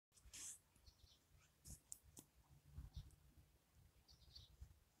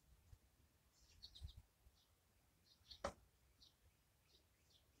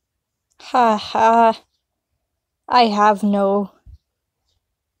Haha. I have no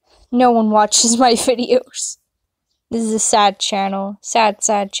one watches my videos. This is a sad channel. Sad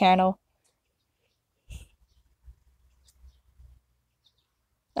channel.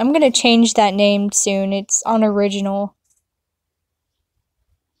 I'm gonna change that name soon. It's unoriginal.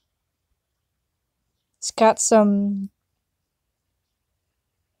 It's got some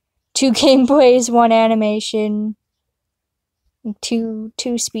 2 gameplays, 1 animation, 2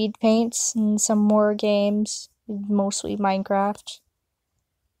 speed paints, and some more games. Mostly Minecraft.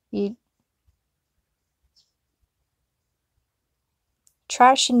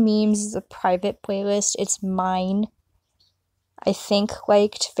 Trash and Memes is a private playlist. It's mine. I think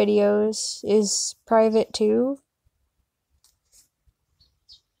Liked Videos is private too.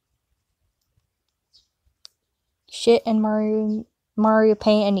 Shit and Mario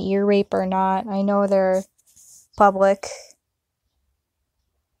Paint and Ear Rape are not. I know they're public.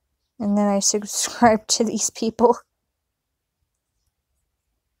 And then I subscribe to these people.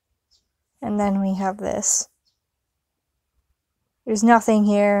 And then we have this. There's nothing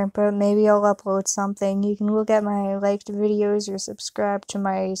here, but maybe I'll upload something. You can look at my liked videos or subscribe to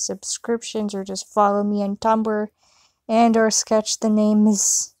my subscriptions or just follow me on Tumblr and or Sketch. The name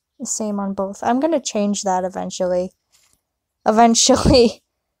is the same on both. I'm gonna change that eventually.